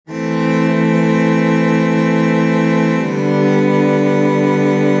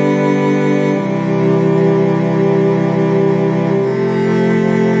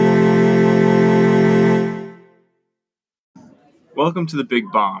Welcome to the Big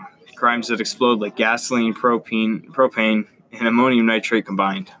Bomb, crimes that explode like gasoline, propane, and ammonium nitrate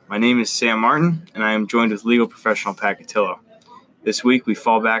combined. My name is Sam Martin, and I am joined with legal professional Pat Cotillo. This week, we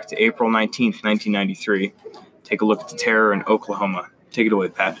fall back to April 19th, 1993. Take a look at the terror in Oklahoma. Take it away,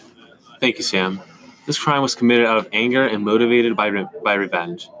 Pat. Thank you, Sam. This crime was committed out of anger and motivated by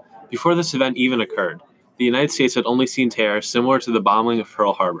revenge. Before this event even occurred, the United States had only seen terror similar to the bombing of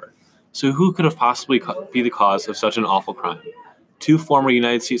Pearl Harbor. So who could have possibly be the cause of such an awful crime? Two former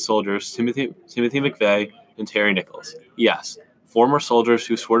United States soldiers, Timothy McVeigh and Terry Nichols. Yes, former soldiers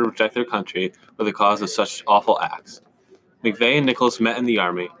who swore to protect their country were the cause of such awful acts. McVeigh and Nichols met in the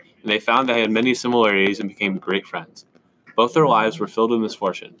Army, and they found they had many similarities and became great friends. Both their lives were filled with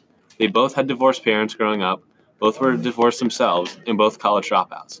misfortune. They both had divorced parents growing up, both were divorced themselves, and both college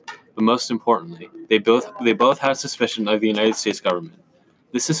dropouts. But most importantly, they both had suspicion of the United States government.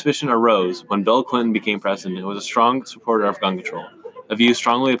 This suspicion arose when Bill Clinton became president and was a strong supporter of gun control, a view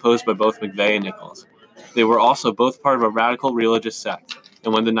strongly opposed by both McVeigh and Nichols. They were also both part of a radical religious sect,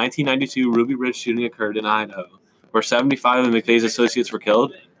 and when the 1992 Ruby Ridge shooting occurred in Idaho, where 75 of McVeigh's associates were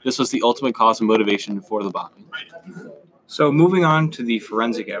killed, this was the ultimate cause and motivation for the bombing. So moving on to the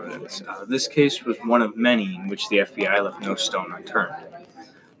forensic evidence, this case was one of many in which the FBI left no stone unturned.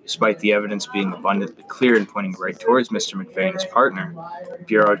 Despite the evidence being abundantly clear and pointing right towards Mr. McVeigh and his partner, the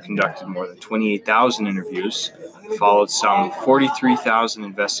Bureau had conducted more than 28,000 interviews, followed some 43,000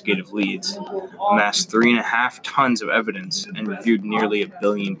 investigative leads, amassed 3.5 tons of evidence, and reviewed nearly 1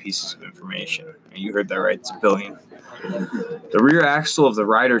 billion pieces of information. And you heard that right, it's 1 billion. The rear axle of the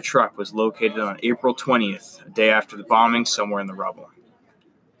Ryder truck was located on April 20th, a day after the bombing, somewhere in the rubble.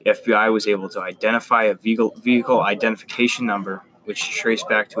 The FBI was able to identify a vehicle identification number, which traced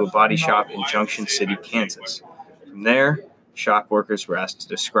back to a body shop in Junction City, Kansas. From there, shop workers were asked to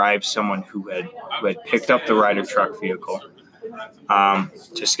describe someone who had picked up the Ryder truck vehicle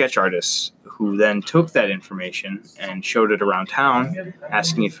to sketch artists, who then took that information and showed it around town,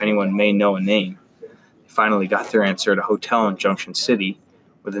 asking if anyone may know a name. They finally got their answer at a hotel in Junction City,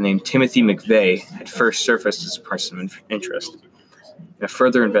 where the name Timothy McVeigh had first surfaced as a person of interest. In a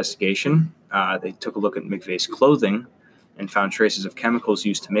further investigation, they took a look at McVeigh's clothing and found traces of chemicals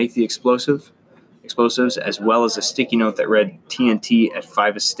used to make the explosives, as well as a sticky note that read TNT at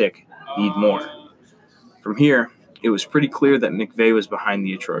 5 a stick, need more. From here, it was pretty clear that McVeigh was behind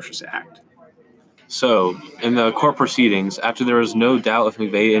the atrocious act. So, in the court proceedings, after there was no doubt of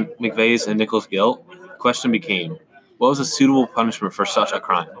McVeigh's and Nichols' guilt, the question became, what was a suitable punishment for such a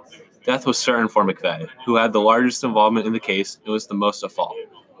crime? Death was certain for McVeigh, who had the largest involvement in the case and was the most at fault.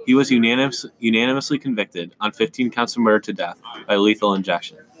 He was unanimously convicted on 15 counts of murder to death by lethal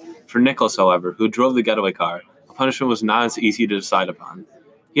injection. For Nichols, however, who drove the getaway car, a punishment was not as easy to decide upon.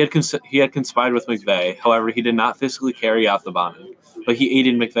 He had conspired with McVeigh, however, he did not physically carry out the bombing, but he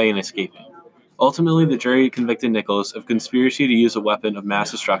aided McVeigh in escaping. Ultimately, the jury convicted Nichols of conspiracy to use a weapon of mass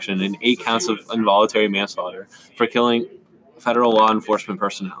destruction and 8 counts of involuntary manslaughter for killing federal law enforcement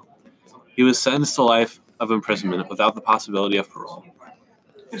personnel. He was sentenced to life of imprisonment without the possibility of parole.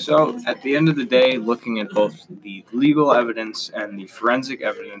 So, at the end of the day, looking at both the legal evidence and the forensic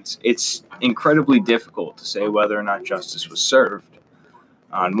evidence, it's incredibly difficult to say whether or not justice was served.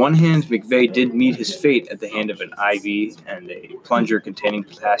 On one hand, McVeigh did meet his fate at the hand of an IV and a plunger containing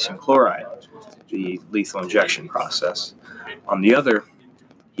potassium chloride, the lethal injection process. On the other,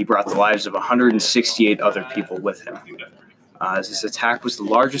 he brought the lives of 168 other people with him. As this attack was the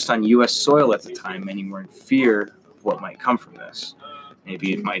largest on U.S. soil at the time, many were in fear of what might come from this.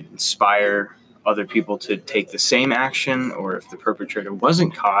 Maybe it might inspire other people to take the same action, or if the perpetrator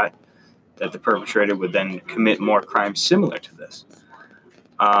wasn't caught, that the perpetrator would then commit more crimes similar to this.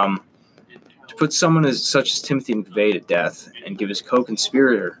 To put someone such as Timothy McVeigh to death and give his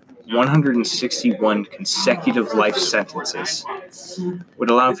co-conspirator 161 consecutive life sentences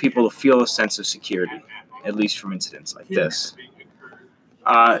would allow people to feel a sense of security, at least from incidents like this.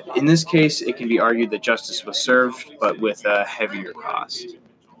 In this case, it can be argued that justice was served, but with a heavier cost.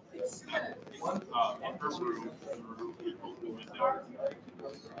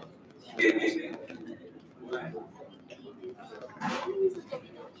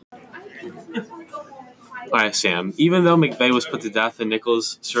 Alright, Sam. Even though McVeigh was put to death and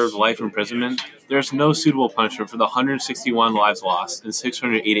Nichols served life imprisonment, there is no suitable punishment for the 161 lives lost and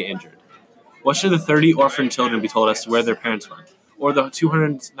 680 injured. What should the 30 orphan children be told as to where their parents went? Or the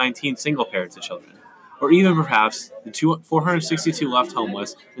 219 single parents of children? Or even perhaps the 462 left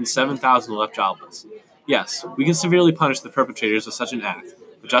homeless and 7,000 left jobless? Yes, we can severely punish the perpetrators of such an act,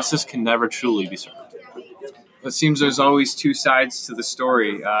 but justice can never truly be served. It seems there's always two sides to the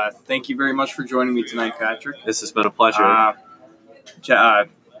story. Thank you very much for joining me tonight, Patrick. This has been a pleasure.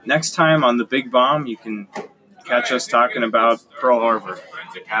 Next time on The Big Bomb, you can catch us talking about Pearl Harbor.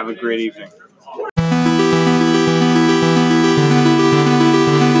 Have a great evening.